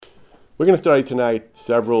We're going to study tonight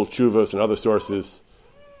several tshuvos and other sources,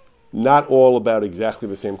 not all about exactly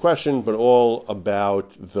the same question, but all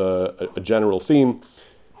about a general theme.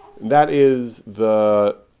 That is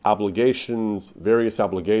the various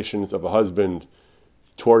obligations of a husband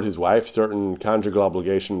toward his wife, certain conjugal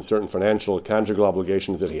obligations, certain financial conjugal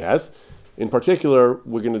obligations that he has. In particular,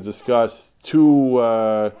 we're going to discuss two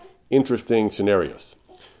interesting scenarios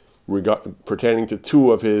pertaining to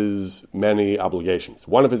two of his many obligations.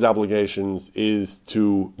 One of his obligations is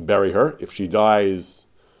to bury her. If she dies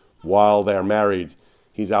while they're married,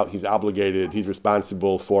 he's obligated, he's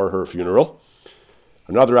responsible for her funeral.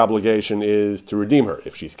 Another obligation is to redeem her.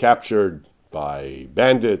 If she's captured by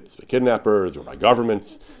bandits, by kidnappers, or by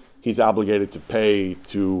governments, he's obligated to pay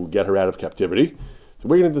to get her out of captivity. So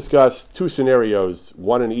we're going to discuss two scenarios,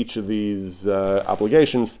 one in each of these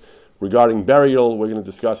obligations. Regarding burial, we're going to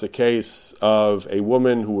discuss a case of a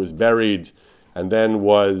woman who was buried and then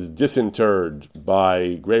was disinterred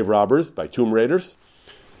by grave robbers, by tomb raiders.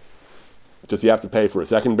 Does he have to pay for a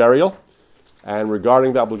second burial? And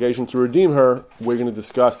regarding the obligation to redeem her, we're going to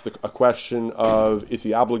discuss a question of, is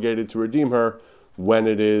he obligated to redeem her when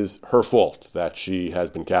it is her fault that she has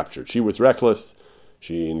been captured? She was reckless.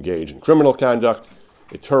 She engaged in criminal conduct.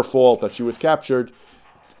 It's her fault that she was captured.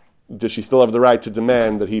 Does she still have the right to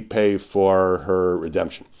demand that he pay for her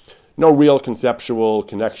redemption? No real conceptual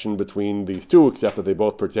connection between these two, except that they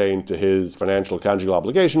both pertain to his financial conjugal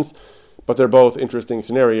obligations, but they're both interesting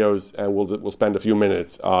scenarios, and we'll spend a few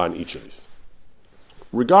minutes on each of these.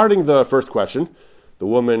 Regarding the first question, the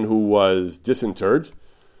woman who was disinterred,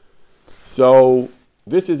 so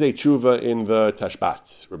this is a tshuva in the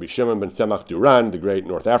Tashbats. Rabbi Shimon ben Tzemach Duran, the great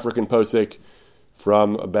North African posek,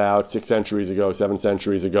 from about 7 centuries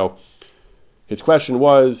ago. His question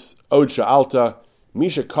was, Od sha'alta,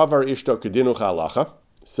 misha kavar ishto kedinu halacha,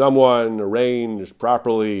 someone arranged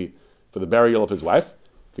properly for the burial of his wife,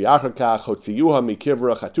 v'achar kach hotziyuha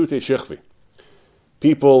mikivra chatute shichvi.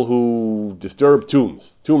 People who disturbed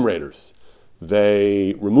tombs, tomb raiders,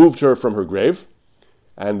 they removed her from her grave,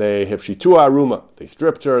 and they hifshitua aruma, they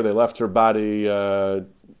stripped her, they left her body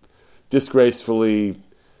disgracefully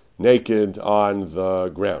naked on the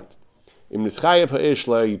ground. Does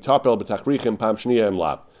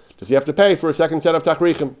he have to pay for a second set of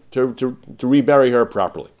takrichim to rebury her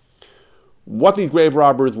properly? What these grave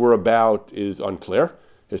robbers were about is unclear.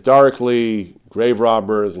 Historically, grave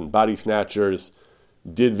robbers and body snatchers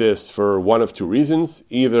did this for one of two reasons,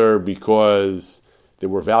 either because there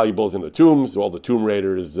were valuables in the tombs, all the tomb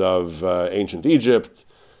raiders of ancient Egypt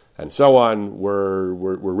and so on were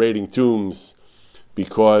raiding tombs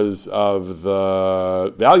because of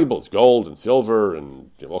the valuables, gold and silver and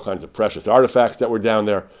all kinds of precious artifacts that were down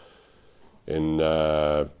there, and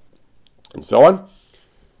so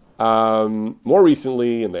on. More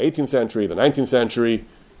recently, in the 18th century, the 19th century,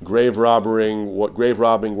 grave robbing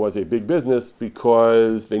was a big business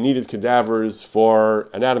because they needed cadavers for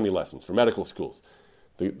anatomy lessons, for medical schools.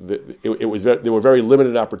 There were very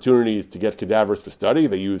limited opportunities to get cadavers to study.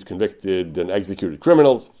 They used convicted and executed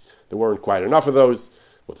criminals. There weren't quite enough of those.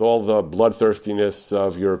 With all the bloodthirstiness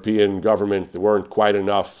of European governments, there weren't quite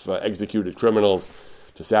enough executed criminals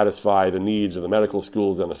to satisfy the needs of the medical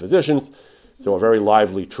schools and the physicians. So a very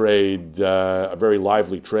lively trade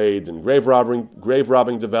in grave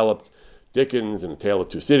robbing developed. Dickens, in A Tale of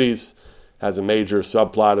Two Cities, has a major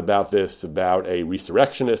subplot about this, about a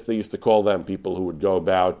resurrectionist, they used to call them, people who would go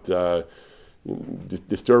about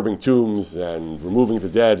disturbing tombs and removing the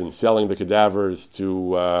dead and selling the cadavers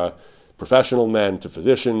to professional men, to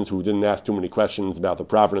physicians who didn't ask too many questions about the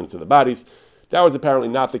provenance of the bodies. That was apparently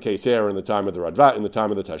not the case here in the time of the Radvat, in the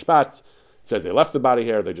time of the Tashbats. It says they left the body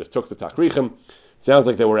here, they just took the takrichim. Sounds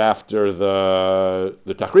like they were after the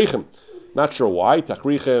takrichim. Not sure why.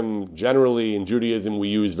 Takrichim, generally in Judaism, we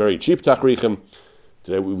use very cheap takrichim.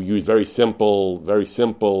 Today we use very simple, very cheap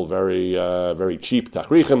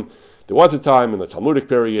takrichim. There was a time in the Talmudic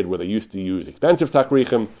period where they used to use expensive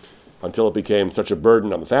takrichim until it became such a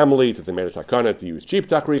burden on the family that they made a takana to use cheap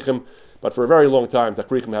takrichim. But for a very long time,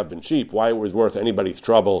 takrichim have been cheap. Why it was worth anybody's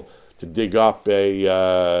trouble to dig up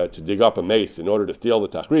a mace in order to steal the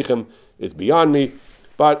takrichim is beyond me.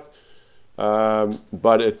 But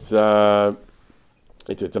it's a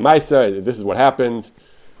maisa. This is what happened.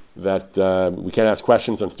 That we can't ask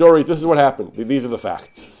questions on stories. This is what happened. These are the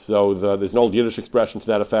facts. So there's an old Yiddish expression to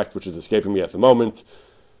that effect, which is escaping me at the moment.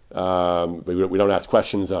 But we don't ask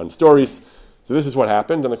questions on stories. So this is what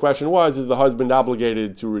happened. And the question was, is the husband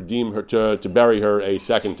obligated to redeem her, to bury her a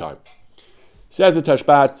second time? Says the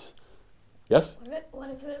Tashbats, Yes? What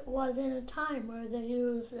if it was in a time where they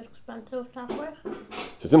used expensive takrichim?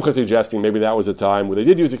 So Simcha suggesting maybe that was a time where they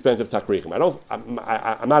did use expensive takrichim.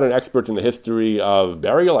 I'm not an expert in the history of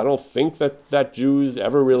burial. I don't think that Jews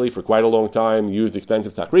ever really, for quite a long time, used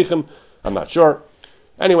expensive takrichim. I'm not sure.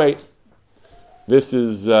 Anyway, this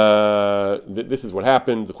is what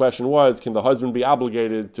happened. The question was, can the husband be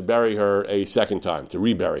obligated to bury her a second time, to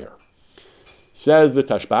rebury her? Says the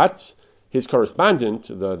Tashbats, his correspondent,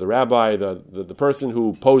 the rabbi, the person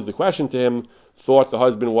who posed the question to him, thought the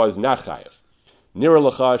husband was not chayav. Nira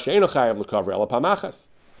lecha she'eino chayav l'kavra ela pamachas.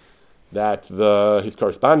 That his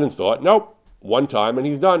correspondent thought, nope, one time and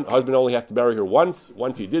he's done. Husband only has to bury her once.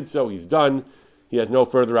 Once he did so, he's done. He has no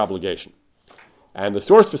further obligation. And the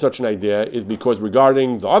source for such an idea is because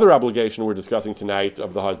regarding the other obligation we're discussing tonight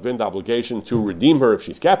of the husband, the obligation to redeem her if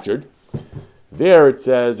she's captured, there it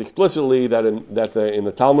says explicitly that in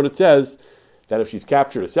the Talmud it says that if she's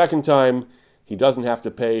captured a second time, he doesn't have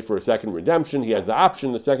to pay for a second redemption. He has the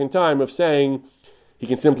option the second time of saying he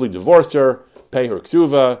can simply divorce her, pay her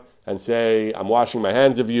ksuva, and say, I'm washing my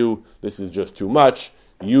hands of you, this is just too much,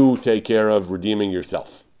 you take care of redeeming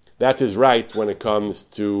yourself. That's his right when it comes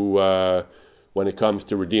to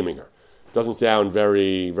redeeming her. It doesn't sound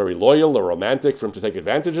very, very loyal or romantic for him to take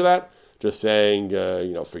advantage of that. Just saying,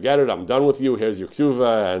 forget it, I'm done with you, here's your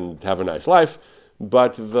ksuva, and have a nice life.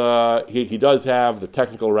 But he does have the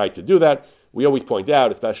technical right to do that. We always point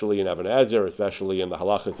out, especially in Even Ezer, especially in the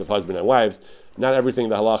halachas of husband and wives, not everything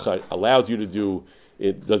the halacha allows you to do,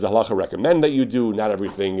 does the halacha recommend that you do. Not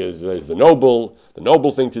everything is the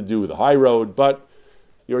noble thing to do, the high road, but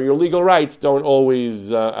your legal rights don't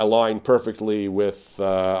always align perfectly with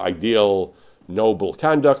ideal, noble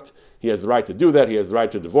conduct. He has the right to do that. He has the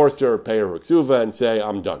right to divorce her, pay her ksuva, and say,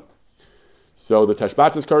 I'm done. So the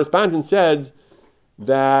Tashbat's correspondent said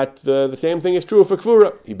that the same thing is true for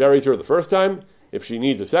Kvura. He buries her the first time. If she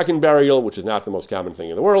needs a second burial, which is not the most common thing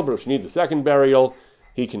in the world, but if she needs a second burial,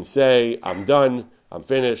 he can say, I'm done, I'm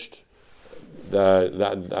finished,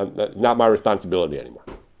 not my responsibility anymore.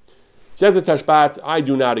 Says the Tashbat, I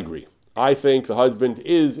do not agree. I think the husband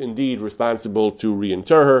is indeed responsible to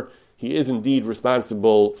reinter her. He is indeed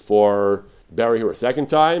responsible for bury her a second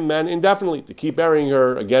time and indefinitely, to keep burying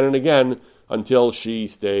her again and again until she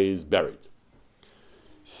stays buried.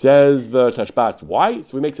 Says the Tashbat, why?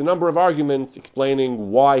 So he makes a number of arguments explaining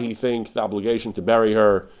why he thinks the obligation to bury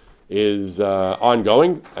her is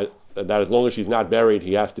ongoing, that as long as she's not buried,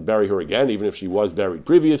 he has to bury her again, even if she was buried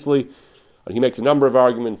previously. And he makes a number of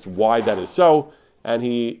arguments why that is so, and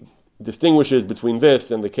he distinguishes between this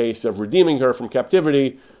and the case of redeeming her from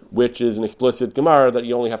captivity, which is an explicit Gemara that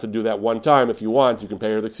you only have to do that one time. If you want, you can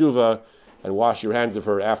pay her the ksuva and wash your hands of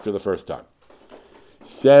her after the first time.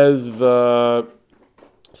 So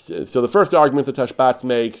the first argument that Tashbats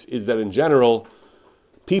makes is that in general,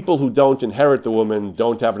 people who don't inherit the woman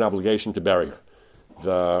don't have an obligation to bury her.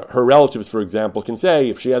 Her relatives, for example, can say,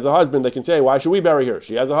 if she has a husband, they can say, why should we bury her?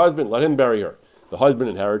 She has a husband, let him bury her. The husband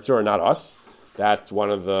inherits her, not us. That's one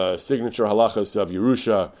of the signature halachas of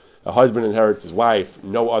Yerusha. A husband inherits his wife,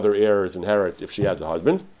 no other heirs inherit if she has a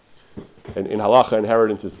husband. And in halacha,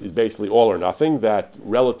 inheritance is basically all or nothing, that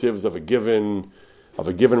relatives of a given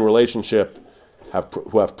relationship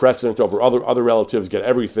who have precedence over other relatives get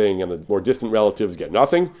everything, and the more distant relatives get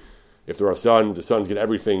nothing. If there are sons, the sons get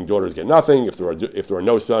everything, daughters get nothing. If there are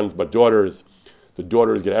no sons but daughters, the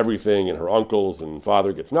daughters get everything, and her uncles and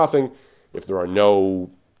father gets nothing. If there are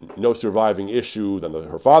no surviving issue, then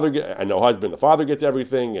her father and no husband, the father gets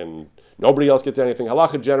everything, and nobody else gets anything.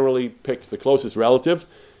 Halacha generally picks the closest relative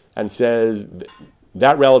and says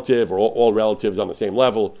that relative or all relatives on the same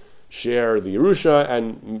level share the Yerusha,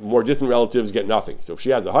 and more distant relatives get nothing. So if she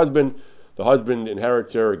has a husband, the husband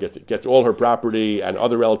inherits her, gets all her property, and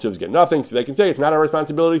other relatives get nothing. So they can say it's not our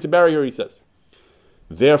responsibility to bury her, he says.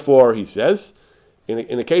 Therefore, he says,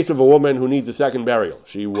 in the case of a woman who needs a second burial,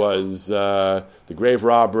 she was, the grave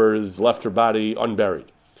robbers left her body unburied.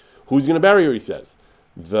 Who's going to bury her, he says?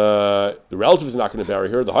 The relatives are not going to bury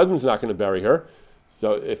her, the husband's not going to bury her.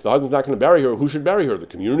 So if the husband's not going to bury her, who should bury her? The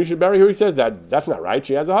community should bury her, he says. That's not right,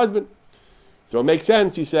 she has a husband. So it makes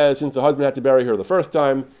sense, he says, since the husband had to bury her the first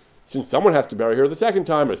time, since someone has to bury her the second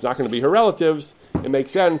time, but it's not going to be her relatives, it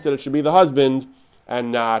makes sense that it should be the husband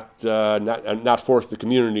and not force the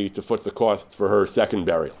community to foot the cost for her second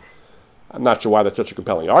burial. I'm not sure why that's such a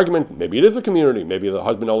compelling argument. Maybe it is a community. Maybe the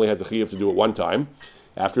husband only has a chiyuv to do it one time.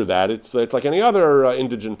 After that, it's like any other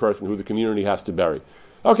indigent person who the community has to bury.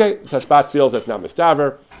 Okay, Tashbats feels that's not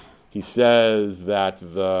mistaver. He says that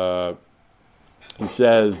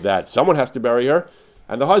someone has to bury her,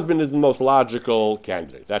 and the husband is the most logical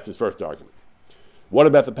candidate. That's his first argument. What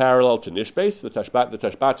about the parallel to Nishbeis? The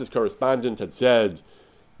Tashbatz's correspondent had said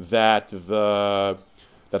that the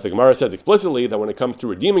Gemara says explicitly that when it comes to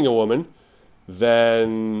redeeming a woman,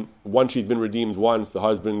 then once she's been redeemed once, the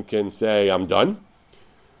husband can say, I'm done.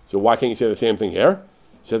 So why can't you say the same thing here?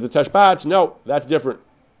 Says the Tashbatz, no, that's different.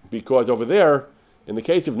 Because over there, in the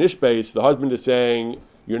case of Nishbeis, the husband is saying,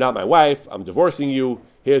 you're not my wife, I'm divorcing you,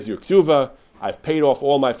 here's your ksuva, I've paid off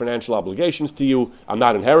all my financial obligations to you, I'm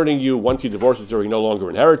not inheriting you. Once he divorces her, he no longer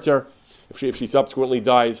inherits her, if she subsequently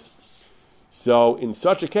dies. So in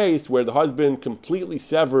such a case where the husband completely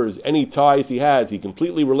severs any ties he has, he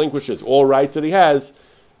completely relinquishes all rights that he has,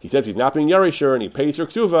 he says he's not being Yerisher and he pays her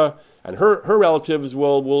ksuva, and her relatives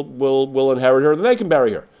will inherit her, then they can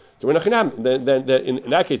bury her. So in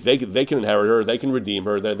that case, they can inherit her, they can redeem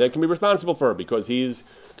her, they can be responsible for her because he's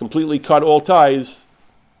completely cut all ties.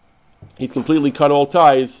 He's completely cut all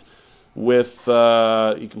ties with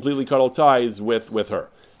her.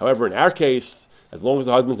 However, in our case, as long as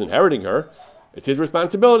the husband's inheriting her, it's his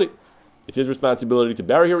responsibility. It's his responsibility to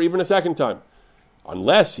bury her even a second time,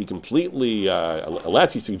 unless he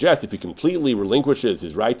suggests if he completely relinquishes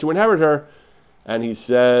his right to inherit her. And he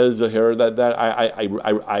says here that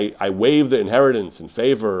I waive the inheritance in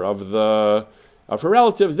favor of her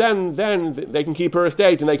relatives. Then they can keep her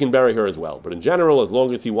estate and they can bury her as well. But in general, as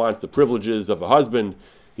long as he wants the privileges of a husband,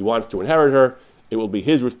 he wants to inherit her. It will be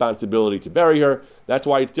his responsibility to bury her. That's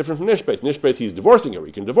why it's different from Nishbeis. Nishbeis, he's divorcing her.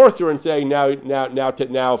 He can divorce her and say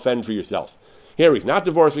now fend for yourself. Here he's not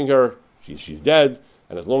divorcing her. She's dead,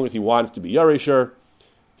 and as long as he wants to be Yerisher,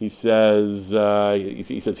 he says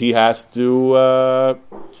he has to.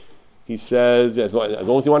 He says as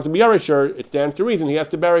long as he wants to be Yerisher, it stands to reason he has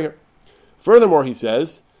to bury her. Furthermore, he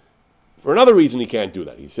says for another reason he can't do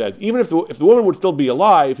that. He says even if the woman would still be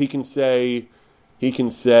alive, he can say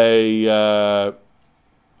that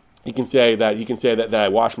I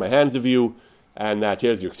wash my hands of you, and that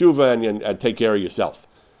here's your ksuva, and take care of yourself.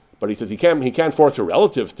 But he says he can't force her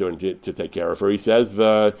relatives to take care of her. He says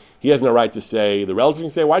he has no right to say, the relatives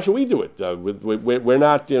can say, why should we do it? We're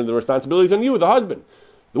not, the responsibility's on you, the husband.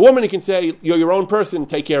 The woman, he can say, you're your own person,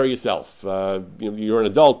 take care of yourself. You're an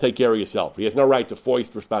adult, take care of yourself. He has no right to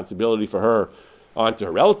foist responsibility for her onto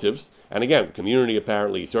her relatives. And again, the community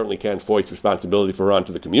apparently certainly can't foist responsibility for her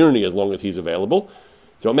onto the community as long as he's available.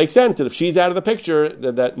 So it makes sense that if she's out of the picture,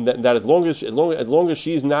 that as long as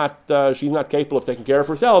she's not capable of taking care of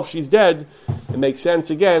herself, she's dead. It makes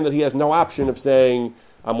sense again that he has no option of saying,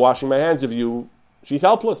 "I'm washing my hands of you." She's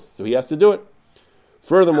helpless, so he has to do it.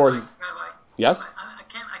 Furthermore, Rabbi, yes. I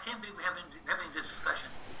can't believe we're having this discussion.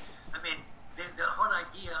 I mean, the whole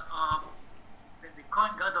idea of the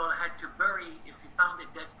Kohen Gadol had to bury if he found a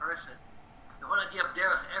dead person. The whole idea of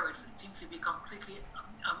derech eretz seems to be completely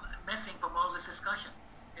missing from all this discussion.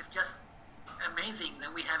 It's just amazing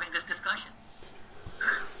that we're having this discussion.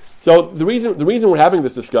 So the reason we're having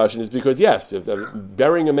this discussion is because yes,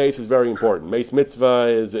 burying a mace is very important. Mace mitzvah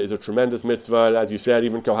is a tremendous mitzvah. As you said,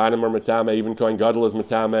 even Kohanim are matame, even Kohen Gadol is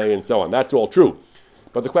matame, and so on. That's all true.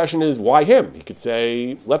 But the question is, why him? He could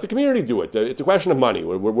say, let the community do it. It's a question of money.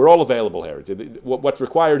 We're all available here. What's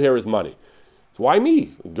required here is money. So why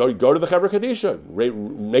me? Go to the Chevra Kadisha,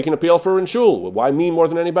 make an appeal for in shul. Why me more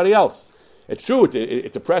than anybody else? It's true.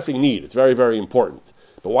 It's a pressing need. It's very, very important.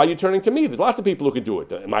 But why are you turning to me? There's lots of people who could do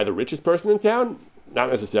it. Am I the richest person in town? Not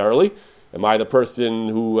necessarily. Am I the person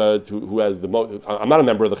who has the most? I'm not a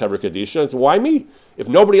member of the Chevra Kadisha. So why me? If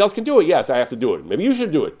nobody else can do it, yes, I have to do it. Maybe you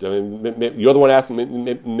should do it. I mean, you're the one asking.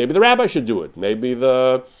 Maybe the rabbi should do it. Maybe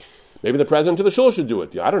the president of the shul should do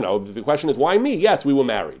it. I don't know. The question is, why me? Yes, we were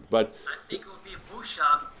married, but I think it would be a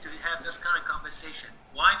busha to have this kind of conversation.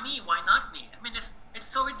 Why me? Why not me? I mean, it's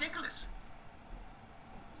so ridiculous.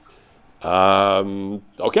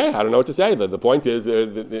 Okay, I don't know what to say. The point is,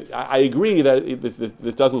 I agree that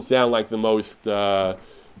this doesn't sound like the most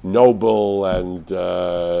noble and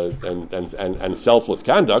selfless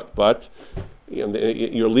conduct, but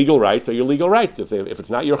your legal rights are your legal rights. If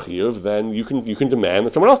it's not your chiyuv, then you can demand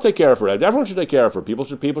that someone else take care of her. Everyone should take care of her. People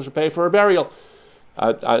should pay for her burial.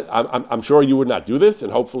 I'm sure you would not do this,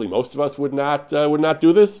 and hopefully most of us would not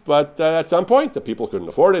do this. But at some point, the people couldn't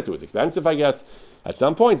afford it. It was expensive, I guess. At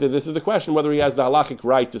some point, this is the question whether he has the halachic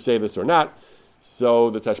right to say this or not.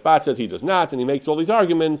 So the Tashbat says he does not, and he makes all these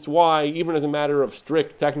arguments why, even as a matter of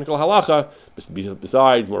strict technical halacha,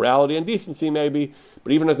 besides morality and decency maybe,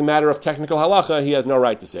 but even as a matter of technical halacha, he has no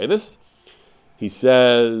right to say this. He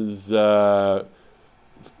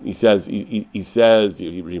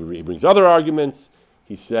brings other arguments.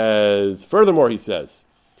 Furthermore, he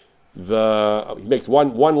makes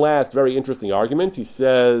one last very interesting argument. He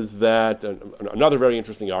says that another very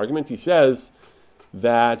interesting argument. He says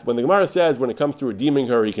that when the Gemara says when it comes to redeeming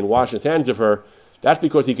her, he can wash his hands of her, that's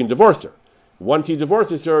because he can divorce her. Once he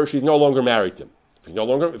divorces her, she's no longer married to him.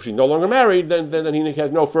 If she's no longer married, then he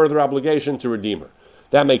has no further obligation to redeem her.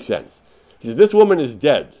 That makes sense. He says, this woman is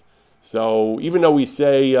dead. So even though we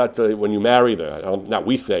say when you marry, not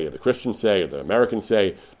we say, or the Christians say, or the Americans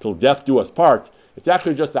say, till death do us part, it's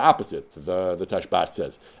actually just the opposite, the Tashbat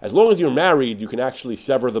says. As long as you're married, you can actually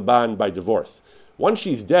sever the bond by divorce. Once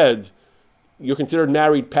she's dead, you're considered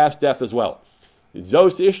married past death as well.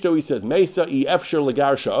 Zos Ishto, he says, Mesa I Efsher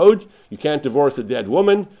Legar Sha'od, you can't divorce a dead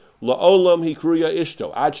woman. La'olam Hikruya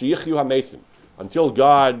Ishto, Ad Sheyichyu HaMesim, until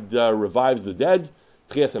God revives the dead,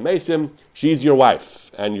 Tchias HaMesim, she's your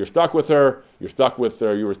wife, and you're stuck with her,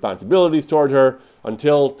 your responsibilities toward her,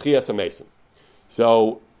 until Tchias HaMesim.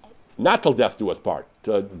 So, not till death do us part.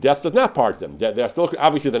 Death does not part them. They're still,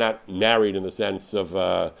 obviously they're not married in the sense of,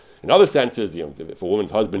 in other senses, if a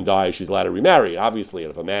woman's husband dies, she's allowed to remarry, obviously,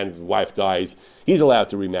 and if a man's wife dies, he's allowed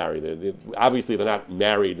to remarry. Obviously they're not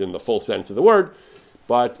married in the full sense of the word,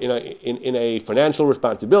 but in a financial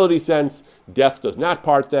responsibility sense, death does not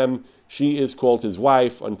part them. She is called his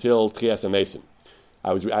wife until Tchias HaMesim.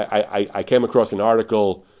 I came across an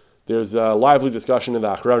article. There's a lively discussion in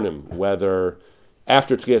the Achronim whether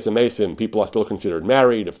after Tchias HaMesim people are still considered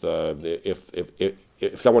married.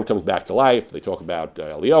 If someone comes back to life, they talk about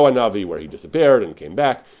Eliyahu Navi where he disappeared and came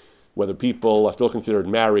back. Whether people are still considered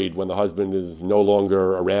married when the husband is no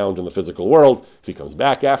longer around in the physical world, if he comes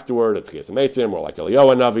back afterward at Tchias HaMesim or like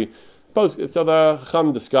Eliyahu Navi. So the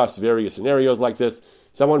Chum discuss various scenarios like this.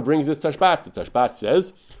 Someone brings this Tashbat. The Tashbat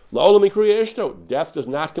says, La'olam Ikruya Ishto, death does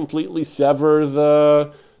not completely sever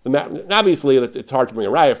the obviously, it's hard to bring a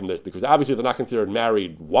raya from this because obviously they're not considered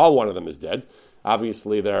married while one of them is dead.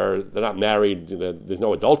 Obviously, they're not married. There's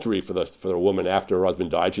no adultery for the woman after her husband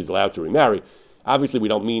died. She's allowed to remarry. Obviously, we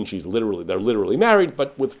don't mean they're literally married,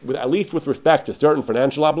 but with at least with respect to certain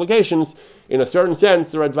financial obligations, in a certain sense,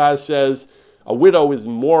 the Radvaz says a widow is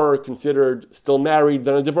more considered still married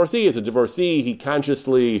than a divorcee. As a divorcee, he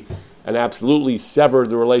consciously and absolutely severed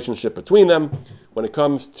the relationship between them. When it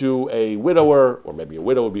comes to a widower, or maybe a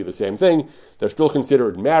widow would be the same thing, they're still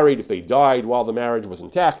considered married if they died while the marriage was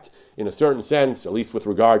intact. In a certain sense, at least with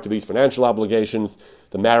regard to these financial obligations,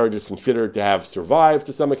 the marriage is considered to have survived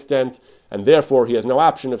to some extent, and therefore he has no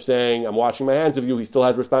option of saying, I'm washing my hands of you. He still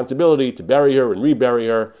has responsibility to bury her and rebury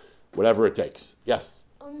her, whatever it takes. Yes?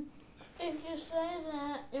 If you say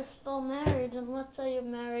that you're still married, and let's say you've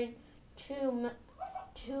married two men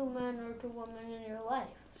or two women in your life.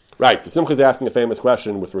 Right. The Simcha is asking a famous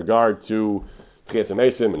question with regard to Tchias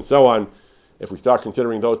HaMesim and so on. If we start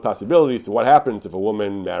considering those possibilities, so what happens if a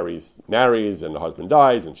woman marries and the husband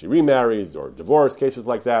dies and she remarries, or divorce, cases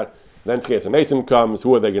like that, then Tchias HaMesim comes,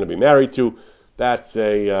 who are they going to be married to? That's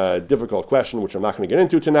a difficult question, which I'm not going to get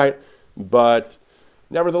into tonight, but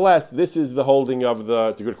nevertheless, this is the holding of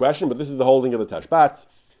it's a good question, but this is the holding of the Tashbats.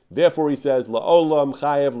 Therefore, he says, La'olam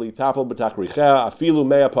chayev litapel b'tachricheh afilu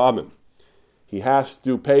mea pa'amim. He has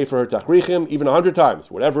to pay for her tachrichim even 100 times,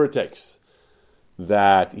 whatever it takes.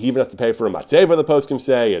 That he even has to pay for a matzeva, the poskim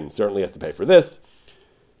say, and certainly has to pay for this.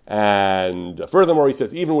 And furthermore, he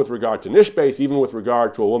says, even with regard to nishbeis, even with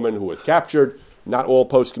regard to a woman who was captured, not all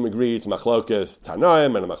poskim agree. It's machlokas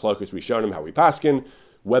tanoim and a machlokas rishonim, how we paskin,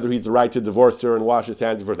 whether he's the right to divorce her and wash his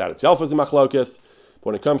hands of her, that itself is a machlokas. But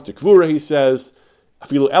when it comes to kvura, he says,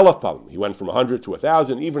 afilu elaf pam. He went from 100 to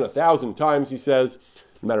 1,000, even 1,000 times, he says,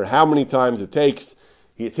 no matter how many times it takes,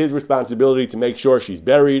 it's his responsibility to make sure she's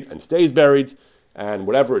buried and stays buried. And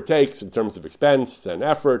whatever it takes in terms of expense and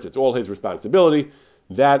effort, it's all his responsibility.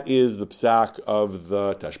 That is the psak of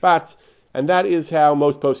the Tashbats, and that is how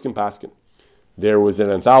most poskim paskin. There was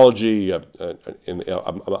an anthology of the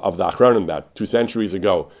Achronim about 2 centuries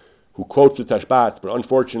ago who quotes the Tashbats, but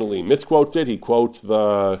unfortunately misquotes it. He quotes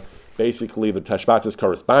basically the Tashbats'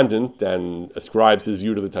 correspondent and ascribes his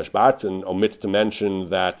view to the Tashbats and omits to mention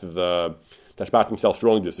that the Tashbats himself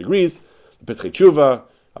strongly disagrees. The Pesachei Tshuva,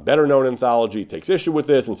 a better-known anthology, takes issue with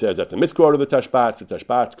this and says that's a misquote of the Tashbats. The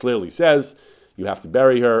Tashbat clearly says you have to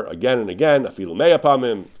bury her again and again, afilu mea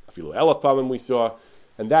pamim, afilu elaf pamim we saw,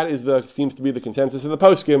 and that seems to be the consensus of the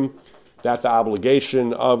poskim, that the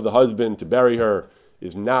obligation of the husband to bury her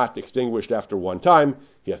is not extinguished after one time.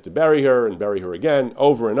 He has to bury her and bury her again,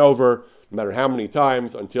 over and over, no matter how many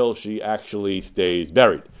times, until she actually stays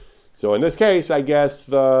buried. So in this case, I guess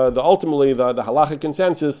ultimately the halachic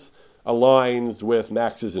consensus aligns with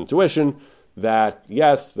Max's intuition that,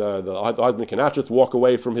 yes, the husband cannot just walk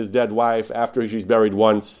away from his dead wife after she's buried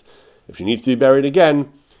once. If she needs to be buried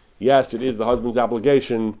again, yes, it is the husband's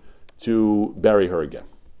obligation to bury her again.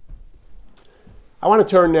 I want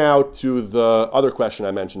to turn now to the other question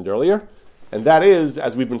I mentioned earlier, and that is,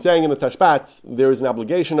 as we've been saying in the Tashbats, there is an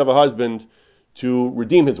obligation of a husband to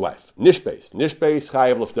redeem his wife. Nishbeis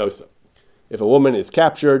chayav leftosa. If a woman is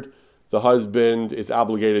captured, the husband is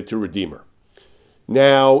obligated to redeem her.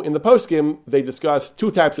 Now, in the poskim, they discuss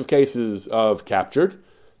two types of cases of captured.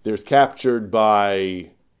 There's captured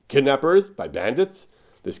by kidnappers, by bandits.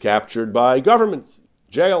 There's captured by governments.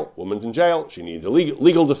 Jail, woman's in jail. She needs a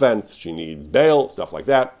legal defense. She needs bail, stuff like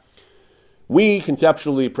that. We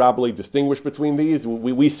conceptually probably distinguish between these.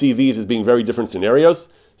 We see these as being very different scenarios.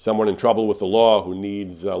 Someone in trouble with the law who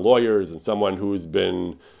needs lawyers, and someone who's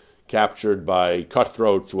been captured by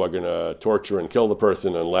cutthroats who are going to torture and kill the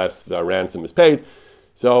person unless the ransom is paid.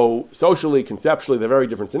 So socially, conceptually, they're very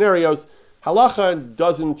different scenarios. Halacha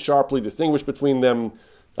doesn't sharply distinguish between them.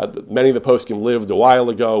 Many of the poskim lived a while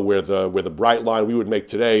ago where the bright line we would make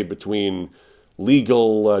today between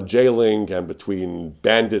legal jailing and between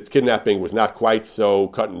bandits kidnapping was not quite so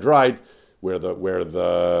cut and dried, where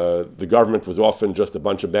the government was often just a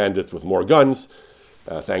bunch of bandits with more guns.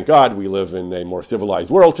 Thank God we live in a more civilized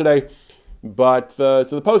world today. But so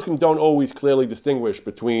the poskim don't always clearly distinguish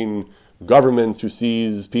between governments who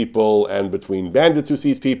seize people and between bandits who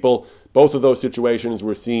seize people. Both of those situations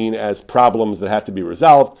were seen as problems that had to be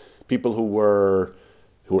resolved. People who were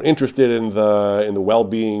interested in the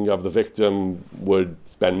well-being of the victim would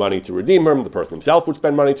spend money to redeem him. The person himself would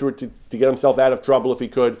spend money to get himself out of trouble if he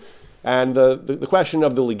could. And the question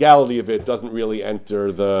of the legality of it doesn't really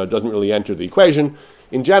enter the equation.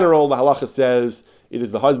 In general, the halacha says it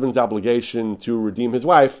is the husband's obligation to redeem his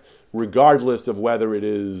wife, regardless of whether it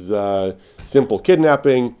is simple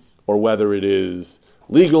kidnapping or whether it is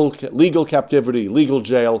legal captivity, legal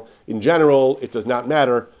jail. In general, it does not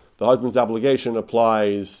matter. The husband's obligation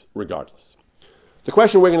applies regardless. The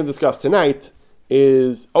question we're going to discuss tonight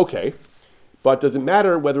is, okay, but does it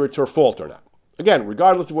matter whether it's her fault or not? Again,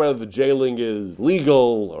 regardless of whether the jailing is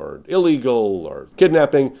legal or illegal or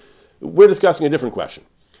kidnapping, we're discussing a different question.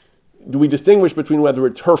 Do we distinguish between whether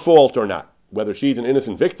it's her fault or not? Whether she's an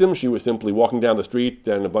innocent victim, she was simply walking down the street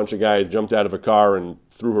and a bunch of guys jumped out of a car and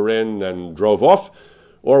threw her in and drove off,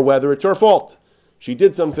 or whether it's her fault. She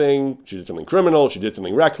did something criminal, she did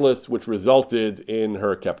something reckless, which resulted in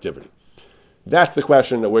her captivity. That's the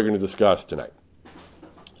question that we're going to discuss tonight.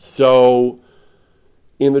 So,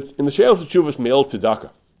 in the She'elos Teshuvos Me'il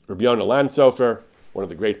Tzedakah, Rabbi Yonah Landsofer, one of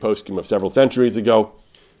the great poskim of several centuries ago,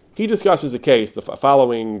 he discusses a case, the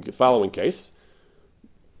following case.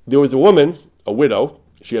 There was a woman, a widow.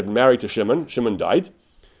 She had been married to Shimon. Shimon died,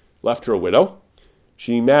 left her a widow.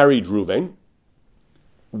 She married Reuven.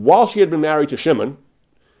 While she had been married to Shimon,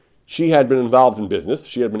 she had been involved in business.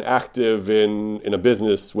 She had been active in a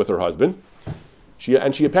business with her husband. She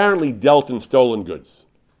apparently dealt in stolen goods.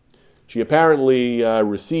 She apparently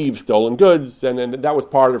received stolen goods, and that was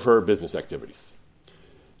part of her business activities.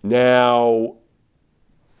 Now,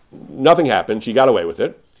 nothing happened. She got away with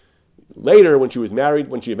it. Later, when she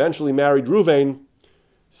eventually married Reuven,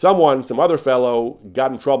 some other fellow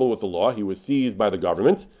got in trouble with the law. He was seized by the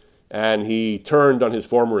government, and he turned on his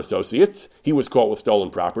former associates. He was caught with stolen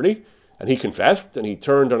property, and he confessed, and he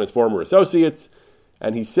turned on his former associates,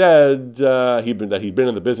 and he said that he'd been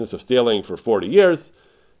in the business of stealing for 40 years,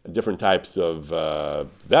 different types of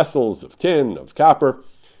vessels, of tin, of copper,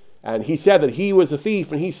 and he said that he was a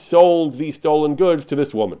thief, and he sold these stolen goods to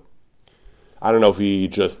this woman. I don't know if he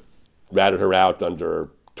just ratted her out under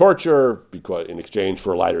torture because in exchange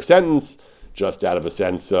for a lighter sentence, just out of a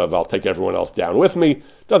sense of I'll take everyone else down with me.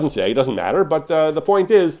 Doesn't say, doesn't matter. But the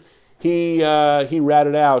point is, he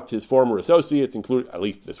ratted out his former associates, including at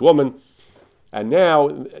least this woman. And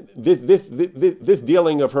now this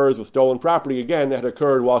dealing of hers with stolen property again had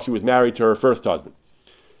occurred while she was married to her first husband.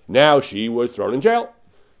 Now she was thrown in jail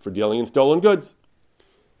for dealing in stolen goods,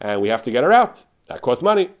 and we have to get her out. That costs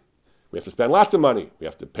money. We have to spend lots of money. We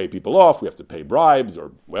have to pay people off. We have to pay bribes.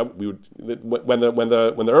 Or when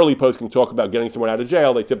the early posts can talk about getting someone out of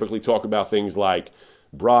jail, they typically talk about things like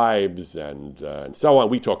bribes and so on.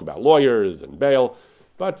 We talk about lawyers and bail,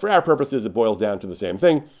 but for our purposes, it boils down to the same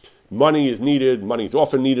thing. Money is needed. Money is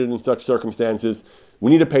often needed in such circumstances.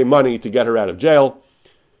 We need to pay money to get her out of jail.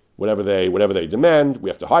 Whatever they demand, we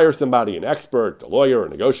have to hire somebody, an expert, a lawyer, a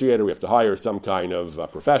negotiator. We have to hire some kind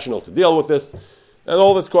of professional to deal with this. And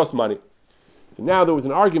all this costs money. So now there was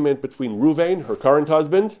an argument between Reuven, her current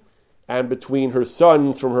husband, and between her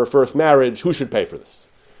sons from her first marriage, who should pay for this.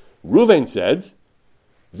 Reuven said,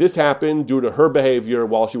 this happened due to her behavior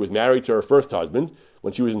while she was married to her first husband,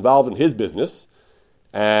 when she was involved in his business.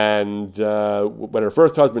 And when her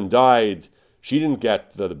first husband died, she didn't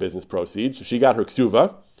get the business proceeds, so she got her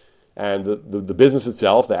ksuva. and the business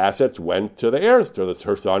itself, the assets went to the heirs, to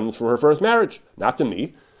her sons from her first marriage, not to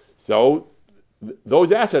me. So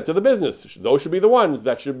those assets of the business, those should be the ones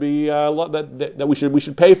that should be that we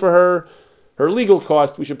should pay for her legal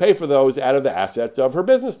costs. We should pay for those out of the assets of her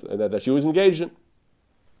business that she was engaged in.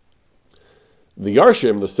 The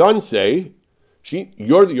Yarshim, the sons, say,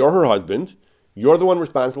 you're her husband. You're the one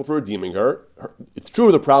responsible for redeeming her. It's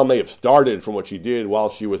true the problem may have started from what she did while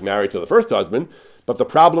she was married to the first husband, but the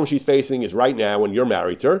problem she's facing is right now when you're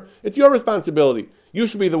married to her. It's your responsibility. You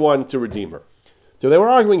should be the one to redeem her. So they were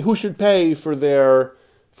arguing who should pay for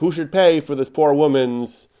this poor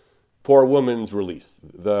woman's release.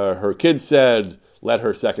 Her kids said, let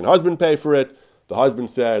her second husband pay for it. The husband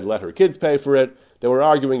said, let her kids pay for it. They were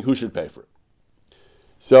arguing who should pay for it.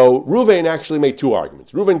 So Ruvain actually made two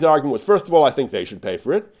arguments. Ruvain's argument was, first of all, I think they should pay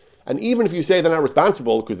for it. And even if you say they're not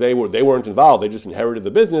responsible because they weren't involved, they just inherited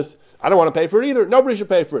the business, I don't want to pay for it either. Nobody should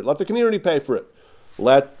pay for it. Let the community pay for it.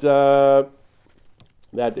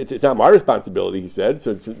 It's not my responsibility, he said.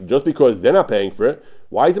 So just because they're not paying for it,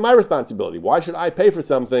 why is it my responsibility? Why should I pay for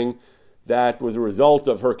something that was a result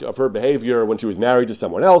of her behavior when she was married to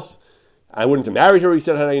someone else? I wouldn't have married her, he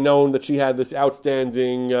said, had I known that she had this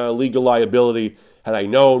outstanding legal liability. Had I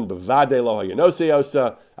known, I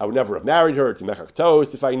would never have married her. It's mechak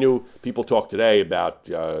toast if I knew. People talk today about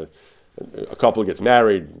a couple gets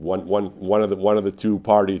married. One of the two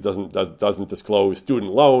parties doesn't disclose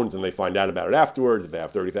student loans, and they find out about it afterwards. They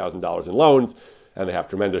have $30,000 in loans, and they have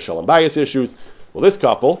tremendous shalom bayis issues. Well, this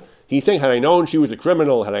couple, he's saying, had I known she was a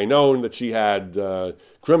criminal, had I known that she had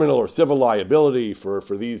criminal or civil liability for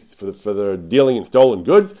the dealing in stolen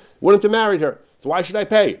goods, wouldn't have married her. So why should I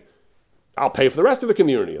pay? I'll pay for the rest of the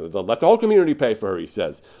community. Let the whole community pay for her, he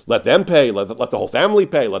says. Let them pay. Let the whole family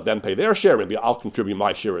pay. Let them pay their share. Maybe I'll contribute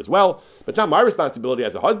my share as well. But it's not my responsibility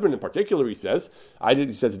as a husband in particular, he says.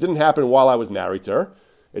 He says, it didn't happen while I was married to her.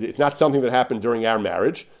 It's not something that happened during our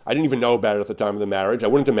marriage. I didn't even know about it at the time of the marriage. I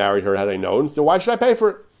wouldn't have married her had I known. So why should I pay for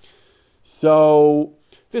it? So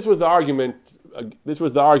this was the argument. This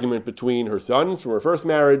was the argument between her sons from her first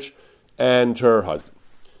marriage and her husband.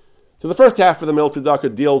 So the first half of the Milah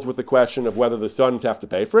Tzedakah deals with the question of whether the sons have to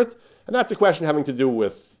pay for it, and that's a question having to do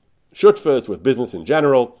with shutfas, with business in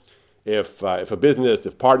general. If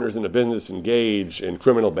partners in a business engage in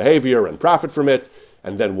criminal behavior and profit from it,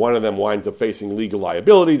 and then one of them winds up facing legal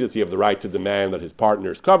liability, does he have the right to demand that his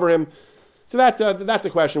partners cover him? So that's a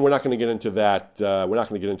question. We're not going to get into that. We're not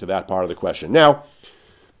going to get into that part of the question now.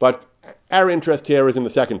 But our interest here is in the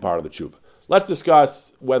second part of the tshuva. Let's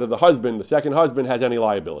discuss whether the second husband, has any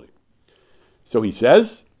liability. So he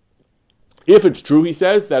says, if it's true, he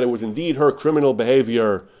says, that it was indeed her criminal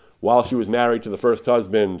behavior while she was married to the first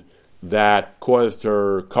husband that caused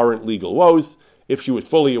her current legal woes, if she was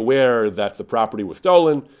fully aware that the property was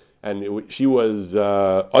stolen, and she was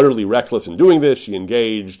utterly reckless in doing this, she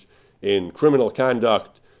engaged in criminal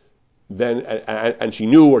conduct, then and she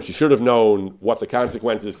knew, or she should have known, what the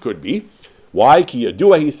consequences could be. Why? Ki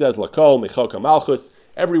yadua, he says, lakol mechok malchus.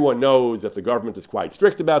 Everyone knows that the government is quite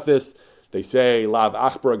strict about this. They say, lav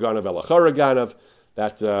achbar ganav elachar ganav.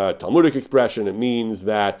 That's a Talmudic expression. It means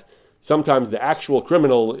that sometimes the actual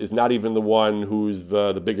criminal is not even the one who's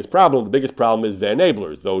the biggest problem. The biggest problem is the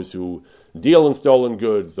enablers, those who deal in stolen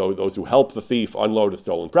goods, those who help the thief unload a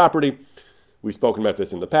stolen property. We've spoken about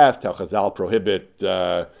this in the past, how Chazal prohibit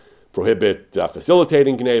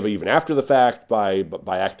facilitating Gneva even after the fact by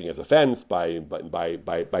acting as a fence, by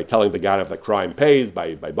telling the Ganav that crime pays,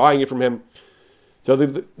 by buying it from him. So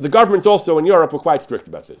the governments also in Europe were quite strict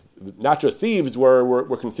about this. Not just thieves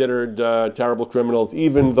were considered terrible criminals,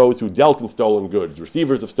 even those who dealt in stolen goods,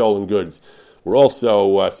 receivers of stolen goods, were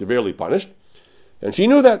also severely punished. And she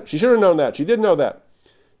knew that. She should have known that. She did know that.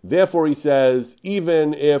 Therefore, he says,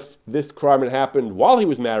 even if this crime had happened while she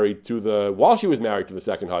was married to the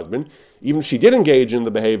second husband, even if she did engage in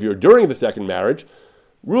the behavior during the second marriage,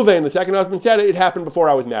 Ruvain, the second husband, said it happened before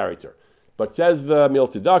I was married to her. But says the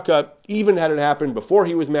Milah Tzedakah, even had it happened before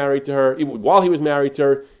he was married to her, while he was married to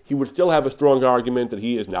her, he would still have a strong argument that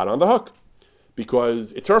he is not on the hook,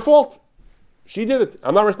 because it's her fault. She did it.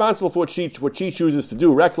 I'm not responsible for what she chooses to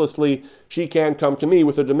do recklessly. She can't come to me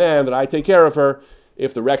with a demand that I take care of her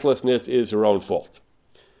if the recklessness is her own fault.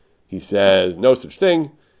 He says, no such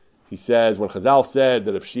thing. He says, when Chazal said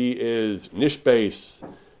that if she is nishbeis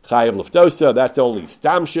chayav liftosa, that's only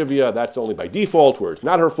stam shivya, that's only by default, where it's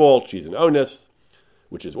not her fault, she's an onus,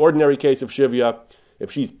 which is ordinary case of shivya.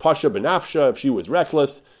 If she's pasha benafsha, if she was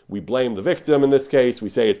reckless, we blame the victim in this case, we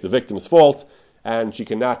say it's the victim's fault, and she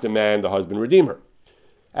cannot demand the husband redeem her.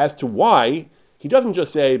 As to why, he doesn't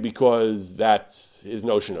just say because that's his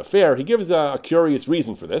notion of fair. He gives a curious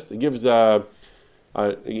reason for this. He gives a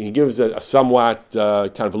somewhat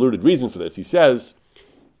convoluted reason for this. He says,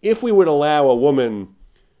 if we would allow a woman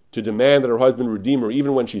to demand that her husband redeem her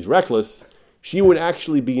even when she's reckless, she would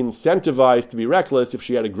actually be incentivized to be reckless if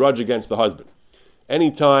she had a grudge against the husband.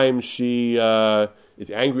 Anytime she is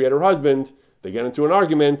angry at her husband, they get into an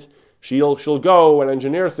argument, she'll go and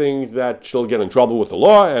engineer things that she'll get in trouble with the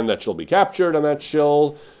law and that she'll be captured and that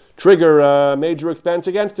she'll trigger a major expense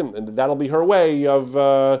against him. And that'll be her way of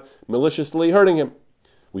maliciously hurting him.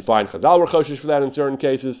 We find Chazal were choshesh for that in certain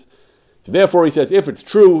cases. So therefore, he says, if it's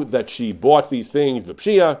true that she bought these things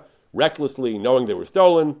b'pshia, recklessly, knowing they were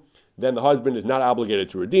stolen, then the husband is not obligated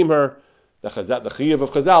to redeem her. The chiyuv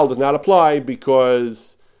of Chazal does not apply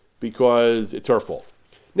because it's her fault.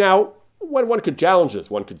 Now, one could challenge this.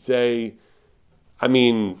 One could say, I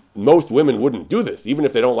mean, most women wouldn't do this, even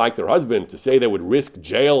if they don't like their husband, to say they would risk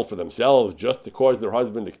jail for themselves just to cause their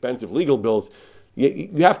husband expensive legal bills.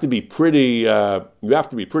 You have to be pretty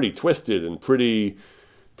twisted and pretty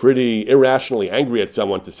irrationally angry at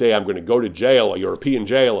someone to say, I'm going to go to jail, a European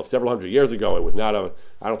jail of several hundred years ago. It was not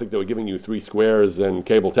I don't think they were giving you 3 squares and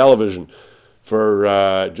cable television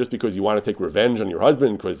for just because you want to take revenge on your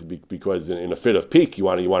husband because in a fit of pique you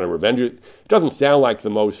want to revenge it. It doesn't sound like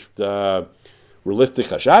the most realistic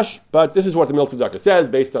chashash, but this is what the Miltzei Tzedakah says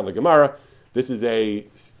based on the Gemara. This is a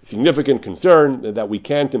significant concern that we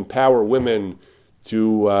can't empower women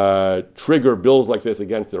to trigger bills like this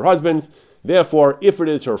against their husbands. Therefore, if it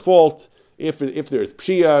is her fault, if there's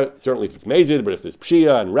pshia, certainly if it's mazid, but if there's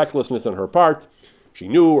pshia and recklessness on her part, she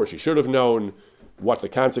knew or she should have known what the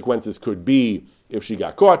consequences could be if she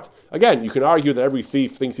got caught. Again, you can argue that every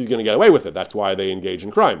thief thinks he's going to get away with it. That's why they engage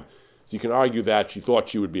in crime. So you can argue that she thought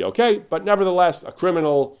she would be okay, but nevertheless, a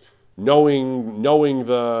criminal, knowing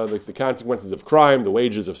the consequences of crime, the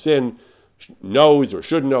wages of sin, knows or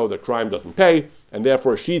should know that crime doesn't pay, and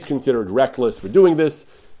therefore she's considered reckless for doing this,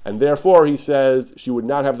 and therefore he says she would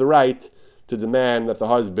not have the right to demand that the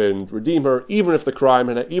husband redeem her, even if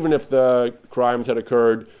the crimes had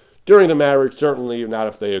occurred during the marriage, certainly not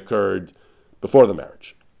if they occurred before the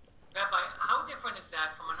marriage. Rabbi, how different is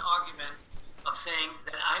that from an argument of saying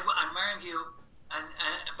that I'm marrying you,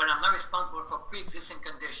 but I'm not responsible for pre-existing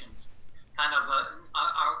conditions? Kind of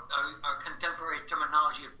our contemporary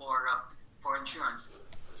terminology for insurance.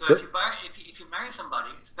 So if you marry somebody,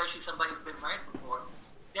 especially somebody who's been married before,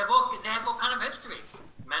 they have all kind of history: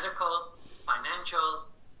 medical, financial,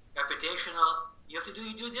 reputational. You have to do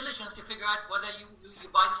your due diligence to figure out whether you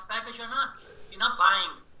buy this package or not. You're not buying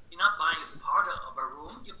part of a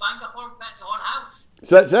room. You're buying the whole house.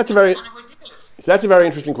 So that's a very kind of ridiculous. So that's a very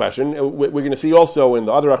interesting question. We're going to see also in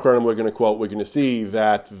the other Achronim we're going to quote. We're going to see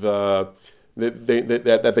that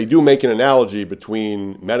that they do make an analogy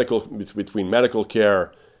between medical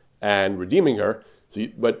care and redeeming her. So,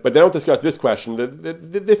 but they don't discuss this question.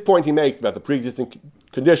 This point he makes about the pre-existing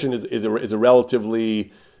condition is a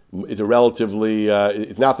relatively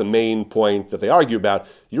it's not the main point that they argue about.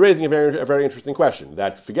 You're raising a very interesting question.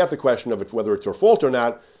 That forget the question of whether it's her fault or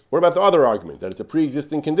not. What about the other argument that it's a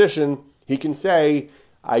pre-existing condition? He can say,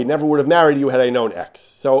 I never would have married you had I known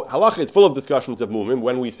X. So halacha is full of discussions of mumim.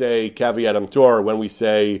 When we say caveat emptor, when we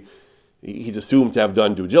say he's assumed to have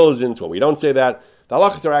done due diligence, when we don't say that, the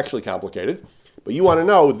halachas are actually complicated. But you want to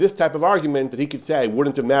know this type of argument that he could say, I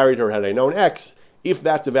wouldn't have married her had I known X. If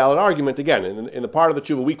that's a valid argument, again, in the part of the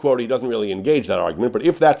tshuva we quote, he doesn't really engage that argument, but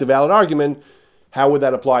if that's a valid argument, how would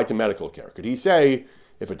that apply to medical care? Could he say,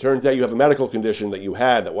 if it turns out you have a medical condition that you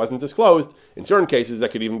had that wasn't disclosed, in certain cases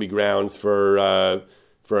that could even be grounds for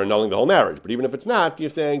annulling the whole marriage. But even if it's not,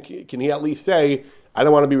 you're saying, can he at least say, I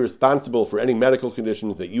don't want to be responsible for any medical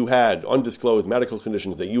conditions that you had, undisclosed medical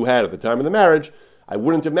conditions that you had at the time of the marriage. I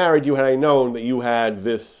wouldn't have married you had I known that you had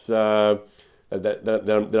this, that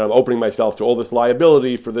I'm opening myself to all this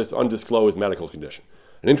liability for this undisclosed medical condition.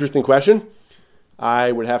 An interesting question.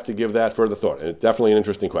 I would have to give that further thought. And it's definitely an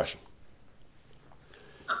interesting question.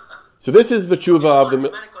 So this is the tshuva of the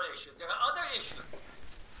medical issues. There are other issues.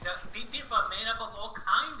 People are made up of all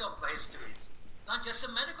kinds of histories, not just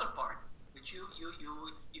the medical part, which you're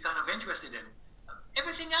kind of interested in.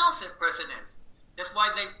 Everything else a person is. That's why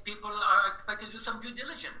people are expected to do some due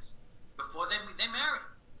diligence before they marry.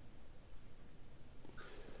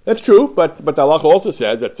 That's true, but the halacha also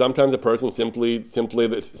says that sometimes a person simply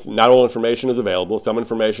not all information is available. Some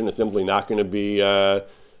information is simply not going to be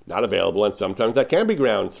not available, and sometimes that can be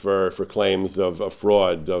grounds for claims of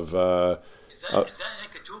fraud. Is that in a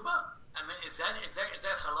ketubah? I mean, is that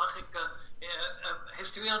halachic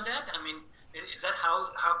history on that? I mean, is that how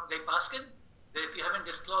they paskin? that if you haven't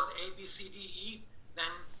disclosed A, B, C, D, E, then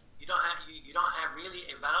you don't have really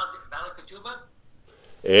a valid ketubah?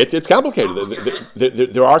 It's complicated.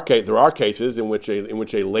 There are cases in which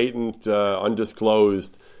a latent,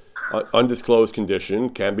 undisclosed condition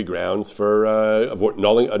can be grounds for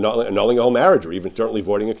annulling a whole marriage, or even certainly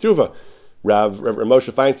voiding a ksuva. Rav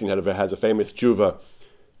Moshe Feinstein has a famous tshuva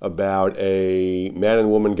about a man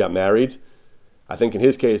and woman got married. I think in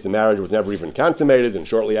his case the marriage was never even consummated, and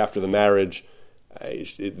shortly after the marriage,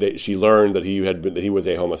 she learned that he was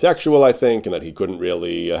a homosexual, I think, and that he couldn't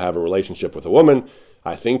really have a relationship with a woman.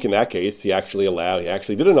 I think in that case he actually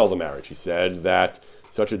did annul the marriage. He said that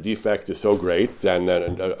such a defect is so great, and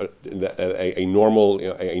a normal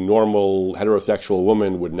heterosexual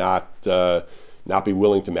woman would not be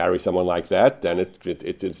willing to marry someone like that. Then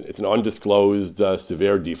it's an undisclosed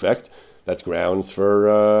severe defect that's grounds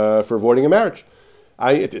for avoiding a marriage.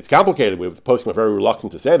 It's complicated. The poskim are very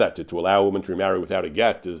reluctant to say that. To allow a woman to remarry without a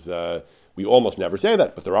get is we almost never say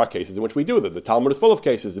that, but there are cases in which we do that. The Talmud is full of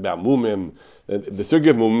cases about mumim. The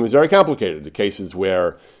sugya of mumim is very complicated. The cases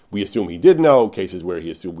where we assume he did know, cases where we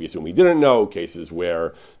assume he didn't know, cases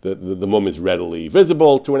where the mum is readily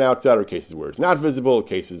visible to an outsider, cases where it's not visible,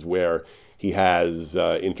 cases where he has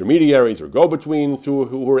intermediaries or go-betweens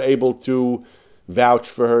who are able to vouch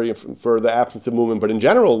for her for the absence of mumim. But in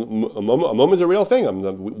general, a mum is a real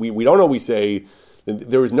thing. We don't always say,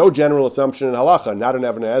 there is no general assumption in halacha, not in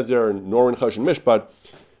Even Ezer nor in Choshen Mishpat,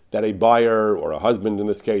 that a buyer or a husband in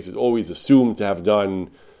this case is always assumed to have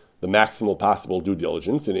done the maximal possible due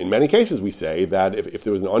diligence. And in many cases we say that if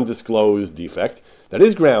there was an undisclosed defect, that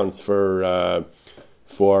is grounds for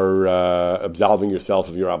absolving yourself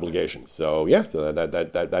of your obligations. So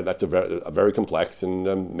that's a very complex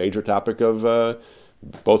and major topic of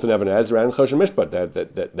both in Even Ezer and Choshen Mishpat.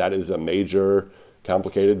 That is a major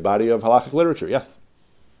complicated body of halachic literature. Yes.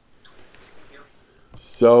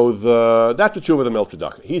 So that's the tshuva of the Milk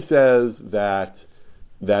Tzedakah. He says that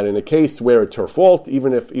in a case where it's her fault,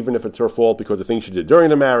 even if it's her fault because of things she did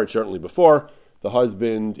during the marriage, certainly before, the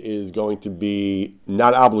husband is going to be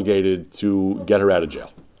not obligated to get her out of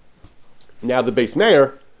jail. Now the Beis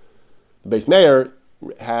Meir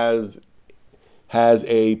has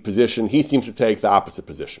a position. He seems to take the opposite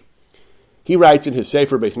position. He writes in his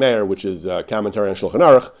Sefer Beis Meir, which is a commentary on Shulchan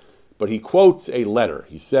Aruch, but he quotes a letter.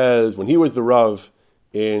 He says when he was the Rav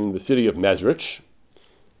in the city of Mezrich,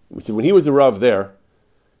 when he was the Rav there,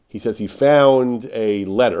 he says he found a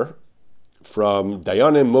letter from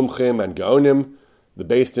Dayanim, Mumchim, and Gaonim, the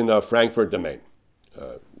based in Frankfurt am Main,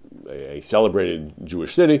 a celebrated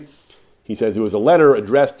Jewish city. He says it was a letter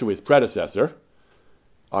addressed to his predecessor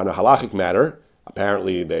on a halachic matter.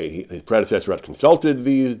 Apparently, his predecessor had consulted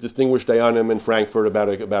these distinguished Dayanim in Frankfurt about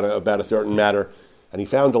a certain matter, and he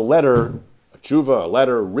found a letter, a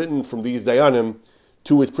letter written from these Dayanim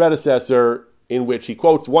to his predecessor, in which he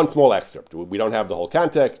quotes one small excerpt. We don't have the whole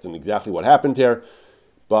context and exactly what happened here,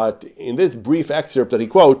 but in this brief excerpt that he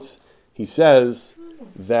quotes, he says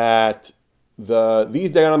that these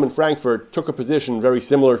Dayanim in Frankfurt took a position very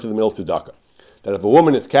similar to the Milk Tzedakah, that if a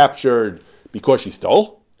woman is captured because she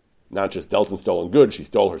stole, not just dealt in stolen goods, she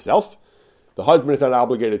stole herself, the husband is not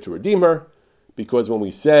obligated to redeem her, because when we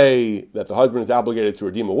say that the husband is obligated to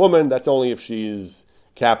redeem a woman, that's only if she's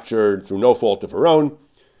captured through no fault of her own.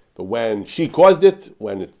 But when she caused it,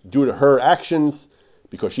 when it's due to her actions,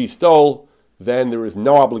 because she stole, then there is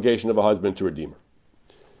no obligation of a husband to redeem her.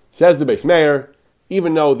 Says the Beis Meir,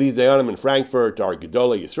 even though these Dayanim in Frankfurt are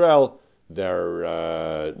Gedolei Yisrael,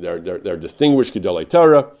 they're distinguished Gedolei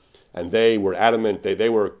Torah, and they were adamant, they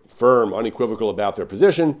were firm, unequivocal about their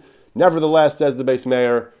position. Nevertheless, says the Beis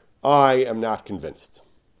Meir, I am not convinced.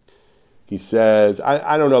 He says,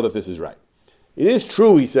 I don't know that this is right. It is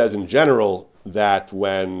true, he says, in general, that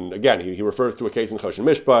when, again, he refers to a case in Choshen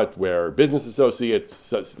Mishpat where business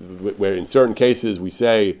associates, where in certain cases we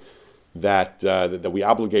say that we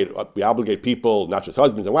obligate people, not just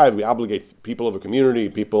husbands and wives, we obligate people of a community,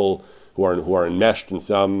 people who are enmeshed in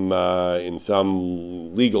some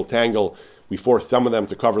legal tangle. We force some of them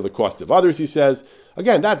to cover the cost of others, he says.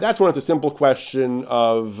 Again, that's when it's a simple question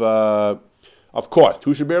of cost.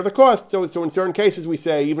 Who should bear the cost? So in certain cases we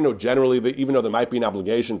say, even though there might be an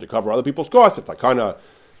obligation to cover other people's costs, it's takana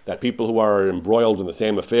that people who are embroiled in the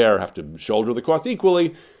same affair have to shoulder the cost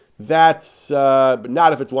equally. That's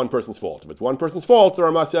not if it's one person's fault. If it's one person's fault, the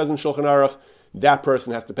Rama says in Shulchan Aruch, that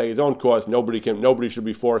person has to pay his own cost. Nobody should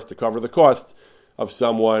be forced to cover the cost of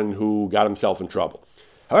someone who got himself in trouble.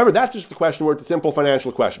 However, that's just a question where it's a simple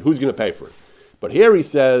financial question. Who's going to pay for it? But here he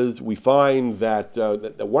says, we find that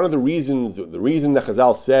one of the reason that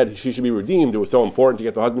Chazal said she should be redeemed, it was so important to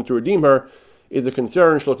get the husband to redeem her, is a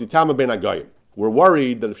concern, shlotitama ben agayim. we're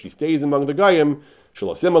worried that if she stays among the Goyim,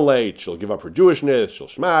 she'll assimilate, she'll give up her Jewishness, she'll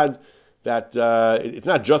shmad, that it's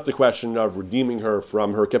not just a question of redeeming her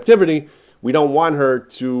from her captivity. We don't want her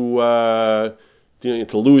to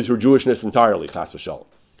lose her Jewishness entirely, chas v'shalom.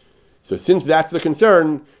 So since that's the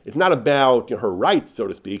concern, it's not about her rights, so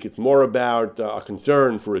to speak. It's more about a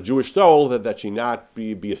concern for a Jewish soul that she not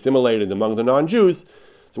be assimilated among the non-Jews.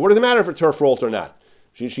 So what does it matter if it's her fault or not?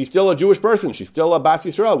 She's still a Jewish person. She's still a Bas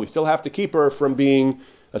Yisrael. We still have to keep her from being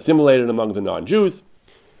assimilated among the non-Jews.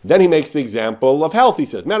 Then he makes the example of health. He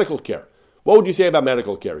says, medical care. What would you say about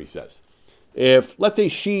medical care, he says? If, let's say,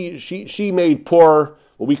 she made poor,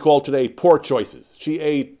 what we call today, poor choices. She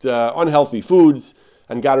ate unhealthy foods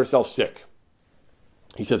and got herself sick.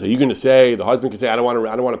 He says, are you going to say, the husband can say, I don't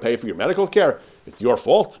want to pay for your medical care? It's your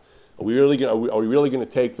fault. Are we really going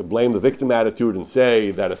to take the blame the victim attitude and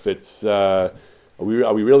say that if it's are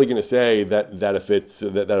we really going to say that if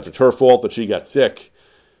it's her fault that she got sick,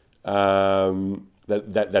 that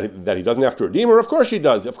he doesn't have to redeem her? Of course he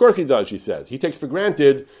does. Of course he does. She says he takes for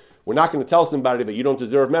granted we're not going to tell somebody that you don't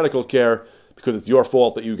deserve medical care because it's your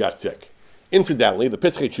fault that you got sick. Incidentally, the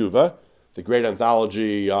Pitzchei Tshuva, the great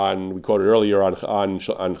anthology we quoted earlier on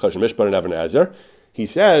Choshen Mishpat and Even Ezer, he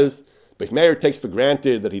says Beis Meir takes for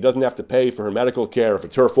granted that he doesn't have to pay for her medical care if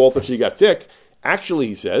it's her fault that she got sick. Actually,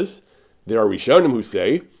 he says, there are Rishonim who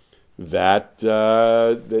say that is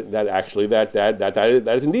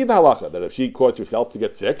indeed the halacha, that if she caused herself to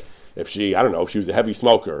get sick, if she was a heavy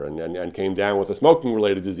smoker and came down with a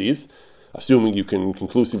smoking-related disease, assuming you can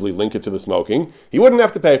conclusively link it to the smoking, he wouldn't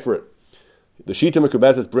have to pay for it. The Shita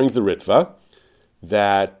Mekubetzes brings the Ritva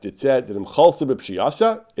that it said that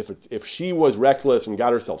if she was reckless and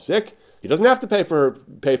got herself sick, he doesn't have to pay for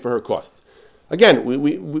her costs. Again,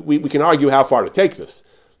 we can argue how far to take this.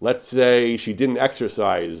 Let's say she didn't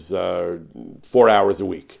exercise 4 hours a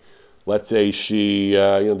week. Let's say she,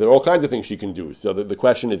 there are all kinds of things she can do. So the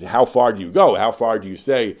question is, how far do you go? How far do you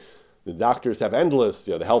say? The doctors have endless,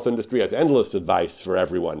 the health industry has endless advice for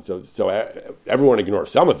everyone. So everyone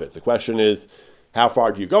ignores some of it. The question is, how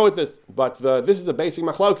far do you go with this? But this is a basic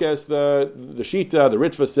machlokes. The Shita, the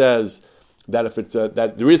Ritva says that if it's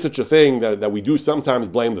that there is such a thing that we do sometimes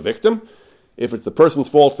blame the victim. If it's the person's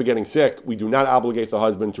fault for getting sick, we do not obligate the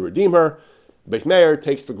husband to redeem her. Beis Meir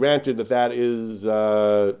takes for granted that is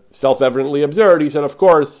self-evidently absurd. He said, of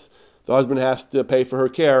course, the husband has to pay for her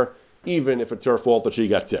care, even if it's her fault that she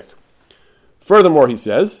got sick. Furthermore, he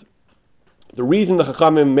says, the reason the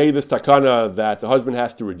Chachamim made this takana that the husband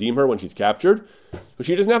has to redeem her when she's captured, because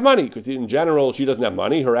she doesn't have money, because in general she doesn't have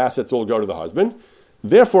money, her assets all go to the husband.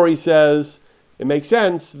 Therefore, he says, it makes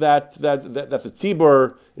sense that the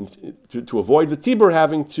tzibur, to avoid the tzibur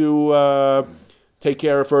having to take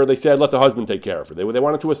care of her, they said, let the husband take care of her. They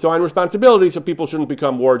wanted to assign responsibility so people shouldn't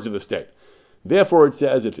become wards of the state. Therefore, it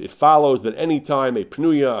says, it follows that any time a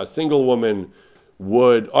pnuya, a single woman,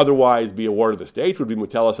 would otherwise be a ward of the state, would be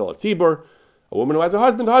mutelas al tzibur. A woman who has a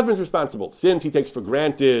husband, the husband's responsible. Since he takes for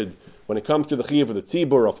granted, when it comes to the chiyuv of the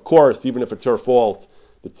tzibur, of course, even if it's her fault,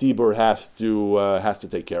 the tzibur has to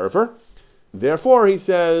take care of her. Therefore, he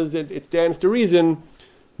says, it stands to reason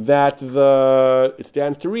that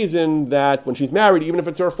when she's married, even if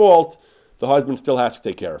it's her fault, the husband still has to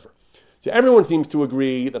take care of her. So everyone seems to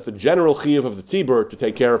agree that the general chiyuv of the tzibur to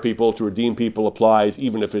take care of people, to redeem people, applies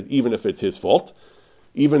even if it's his fault.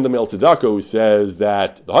 Even the Mil Tzedakah, who says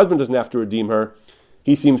that the husband doesn't have to redeem her,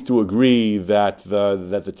 he seems to agree that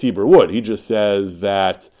the tzibur would. He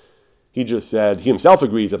himself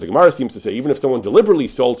agrees that the Gemara seems to say even if someone deliberately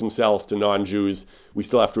sold himself to non-Jews, we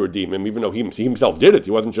still have to redeem him, even though he himself did it.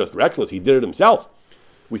 He wasn't just reckless; he did it himself.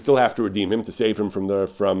 We still have to redeem him to save him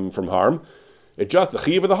from harm. It just the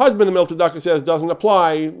chiyuv of the husband, the Mil Tzedakah says, doesn't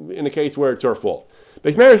apply in a case where it's her fault.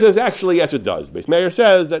 Beis Meir says actually yes, it does. Beis Meir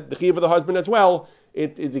says that the chiyuv of the husband as well,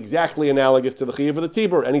 it is exactly analogous to the chiyuv of the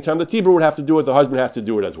tzibur. Anytime the tzibur would have to do it, the husband has to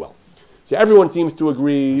do it as well. So everyone seems to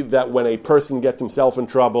agree that when a person gets himself in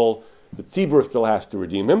trouble, the tzibur still has to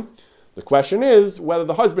redeem him. The question is whether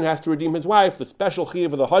the husband has to redeem his wife, the special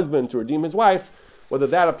chiyuv of the husband to redeem his wife, whether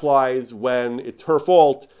that applies when it's her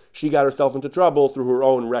fault, she got herself into trouble through her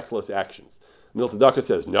own reckless actions. Mil Tzedakah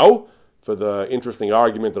says no, for the interesting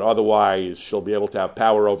argument that otherwise she'll be able to have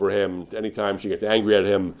power over him. Anytime she gets angry at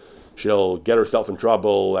him, she'll get herself in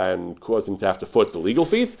trouble and cause him to have to foot the legal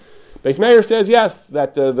fees. Beis Meir says yes,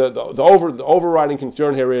 that the overriding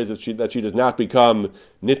concern here is that she does not become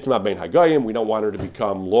nitma bein hagayim. We don't want her to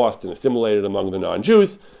become lost and assimilated among the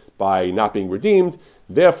non-Jews by not being redeemed.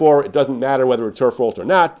 Therefore, it doesn't matter whether it's her fault or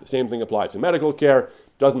not. The same thing applies to medical care.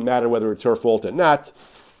 It doesn't matter whether it's her fault or not.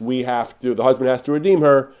 The husband has to redeem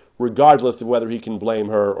her, regardless of whether he can blame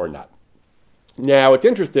her or not. Now, it's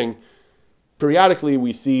interesting. Periodically,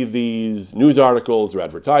 we see these news articles or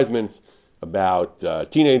advertisements about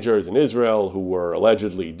teenagers in Israel who were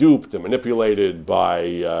allegedly duped and manipulated by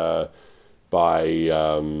the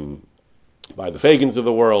Fagins of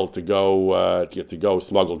the world to go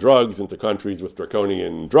smuggle drugs into countries with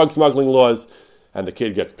draconian drug smuggling laws, and the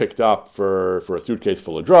kid gets picked up for a suitcase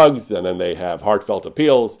full of drugs, and then they have heartfelt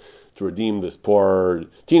appeals to redeem this poor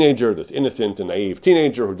teenager, this innocent and naive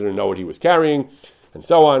teenager who didn't know what he was carrying, and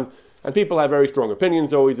so on. And people have very strong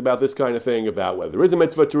opinions always about this kind of thing, about whether there is a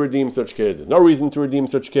mitzvah to redeem such kids. There's no reason to redeem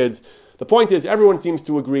such kids. The point is, everyone seems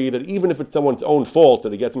to agree that even if it's someone's own fault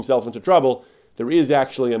that he gets himself into trouble, there is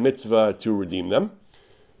actually a mitzvah to redeem them.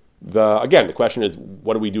 Again, the question is,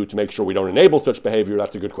 what do we do to make sure we don't enable such behavior?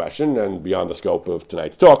 That's a good question, and beyond the scope of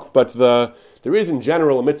tonight's talk. But there is, in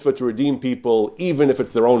general, a mitzvah to redeem people, even if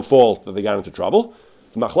it's their own fault that they got into trouble.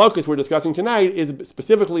 The machlokas we're discussing tonight is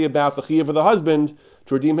specifically about the chiyuv of the husband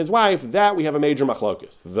to redeem his wife. That we have a major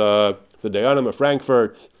machlokas. The Dayanim of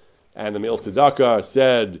Frankfurt and the Me'il Tzedakah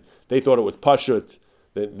said they thought it was pashut.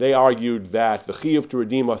 They argued that the chiyuv to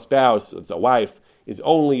redeem a spouse, a wife, is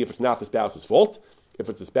only if it's not the spouse's fault. If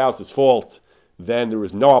it's the spouse's fault, then there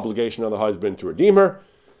is no obligation on the husband to redeem her.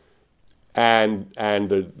 And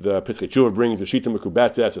the Piskei Tshuva brings the Shita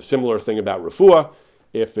Mekubetzes, a similar thing about refuah.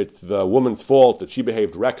 If it's the woman's fault that she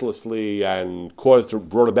behaved recklessly and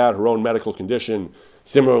brought about her own medical condition,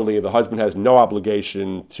 similarly, the husband has no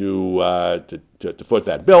obligation to foot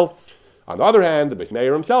that bill. On the other hand, the Beis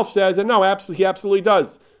Meir himself says that no, he absolutely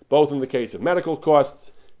does, both in the case of medical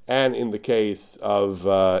costs and in the case of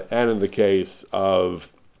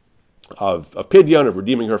pidyon, of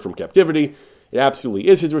redeeming her from captivity. It absolutely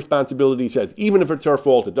is his responsibility. He says even if it's her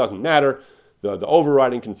fault, it doesn't matter. The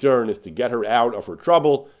overriding concern is to get her out of her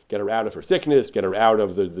trouble, get her out of her sickness, get her out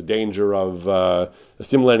of the danger of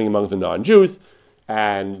assimilating among the non-Jews.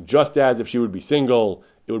 And just as if she would be single,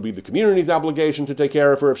 it would be the community's obligation to take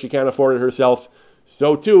care of her if she can't afford it herself,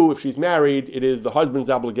 so too, if she's married, it is the husband's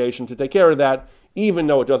obligation to take care of that, even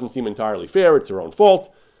though it doesn't seem entirely fair. It's her own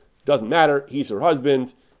fault. It doesn't matter. He's her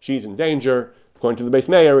husband. She's in danger. According to the Beis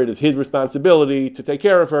Meir, it is his responsibility to take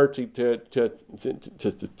care of her, to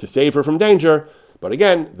save her from danger. But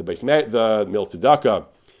again, the Me'il Tzedakah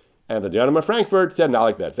and the Dayanim of Frankfurt said not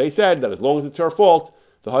like that. They said that as long as it's her fault,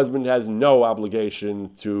 the husband has no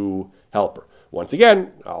obligation to help her. Once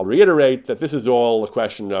again, I'll reiterate that this is all a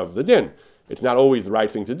question of the din. It's not always the right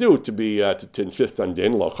thing to do to insist on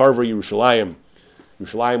din. Lo charva Yerushalayim.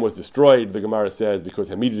 Yerushalayim was destroyed, the Gemara says, because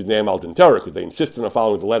Hamid Dinaim al Din Torah, because they insisted on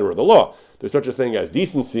following the letter of the law. There's such a thing as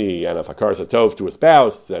decency and of hakar satov to a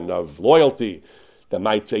spouse and of loyalty that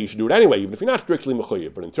might say you should do it anyway, even if you're not strictly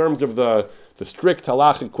mechuyev. But in terms of the strict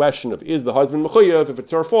halachic question of is the husband mechuyev, if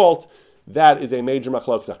it's her fault, that is a major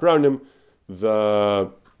machlokes achronim.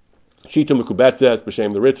 The Shita Mekubetzes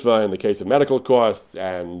b'shem the Ritva in the case of medical costs,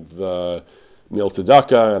 and the Me'il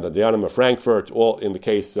Tzedakah and the Dayanim of Frankfurt, all in the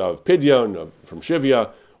case of Pidyon from Shivya,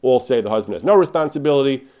 all say the husband has no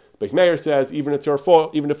responsibility. Beis Meir says even if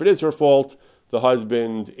it is her fault, the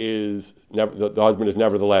husband is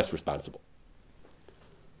nevertheless responsible.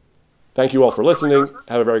 Thank you all for listening.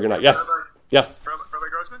 Have a very good night. Yes. Yes. Rabbi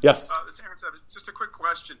Grossman? Yes. Just a quick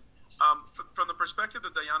question. From the perspective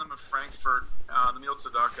of the Dayanim of Frankfurt, the Me'il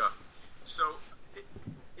Tzedakah, so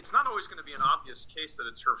it's not always going to be an obvious case that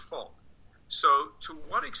it's her fault. So to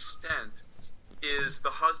what extent is the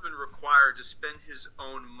husband required to spend his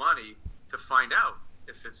own money to find out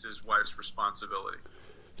if it's his wife's responsibility?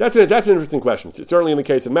 That's an interesting question. Certainly in the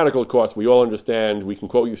case of medical costs, we all understand, we can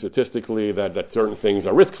quote you statistically that certain things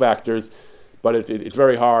are risk factors, but it's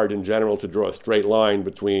very hard in general to draw a straight line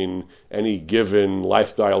between any given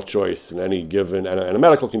lifestyle choice and any given and a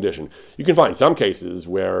medical condition. You can find some cases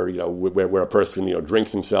where a person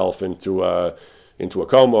drinks himself into a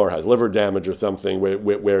coma or has liver damage or something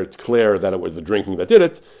where it's clear that it was the drinking that did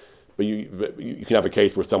it. But you can have a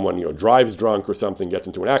case where someone drives drunk or something, gets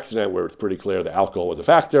into an accident where it's pretty clear that alcohol was a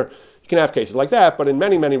factor. You can have cases like that, but in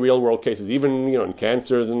many, many real-world cases, even in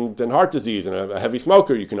cancers and heart disease and a heavy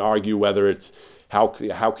smoker, you can argue whether it's how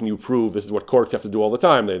can you prove. This is what courts have to do all the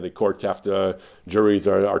time. Juries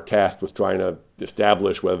are tasked with trying to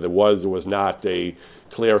establish whether there was or was not a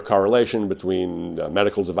clear correlation between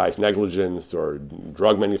medical device negligence or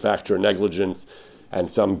drug manufacturer negligence and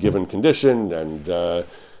some given condition, and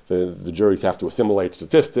the juries have to assimilate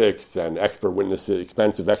statistics and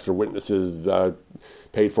expensive expert witnesses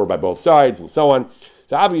paid for by both sides, and so on.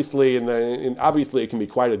 So obviously, it can be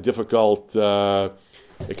quite a difficult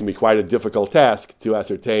task to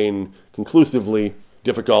ascertain conclusively.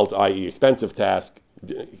 Difficult, i.e., expensive task,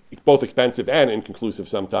 both expensive and inconclusive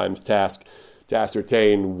sometimes task to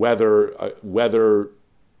ascertain whether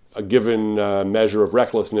a given measure of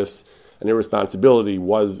recklessness and irresponsibility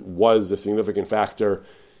was a significant factor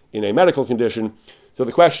in a medical condition. So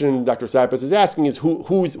the question Dr. Saipas is asking is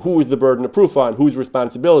who is the burden of proof on, whose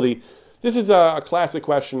responsibility? This is a classic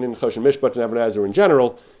question in Choshen Mishpat and Even HaEzer in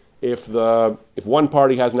general. If one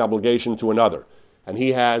party has an obligation to another, and he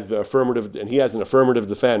has an affirmative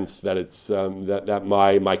defense that it's that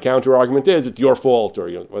my counter argument is it's your fault, or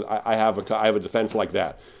I have a defense like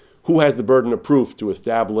that. Who has the burden of proof to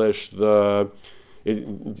establish do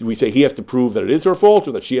we say he has to prove that it is her fault,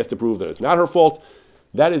 or that she has to prove that it's not her fault?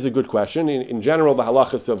 That is a good question. In general, the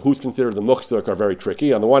halachas of who's considered the muksuk are very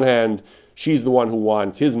tricky. On the one hand, she's the one who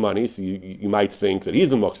wants his money, so you might think that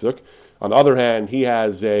he's the muksuk. On the other hand, he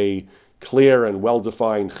has a clear and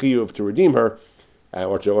well-defined chiyuv to redeem her,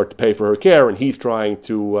 or to pay for her care, and he's trying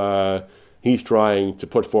to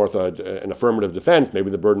put forth an affirmative defense.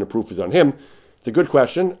 Maybe the burden of proof is on him. It's a good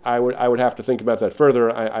question. I would have to think about that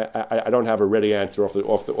further. I don't have a ready answer off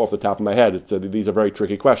the top of my head. These are very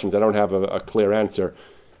tricky questions. I don't have a clear answer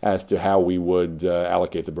as to how we would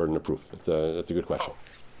allocate the burden of proof. That's a good question.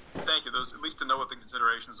 Thank you. At least to know what the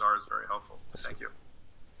considerations are is very helpful. Thank you.